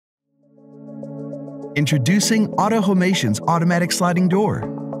Introducing Autohomation's automatic sliding door.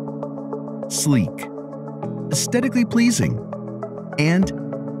 Sleek, aesthetically pleasing, and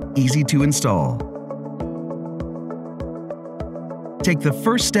easy to install. Take the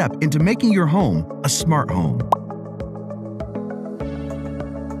first step into making your home a smart home.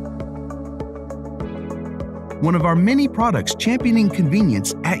 One of our many products championing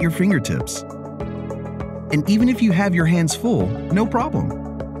convenience at your fingertips. And even if you have your hands full, no problem.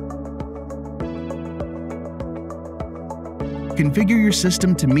 Configure your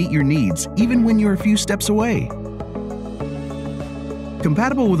system to meet your needs even when you're a few steps away.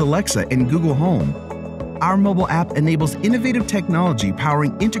 Compatible with Alexa and Google Home, our mobile app enables innovative technology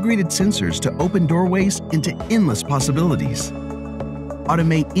powering integrated sensors to open doorways into endless possibilities.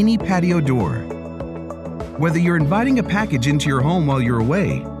 Automate any patio door. Whether you're inviting a package into your home while you're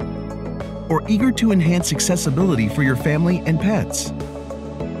away, or eager to enhance accessibility for your family and pets.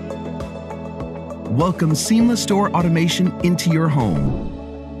 Welcome seamless door automation into your home.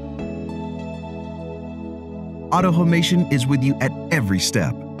 Autohomation is with you at every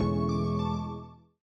step.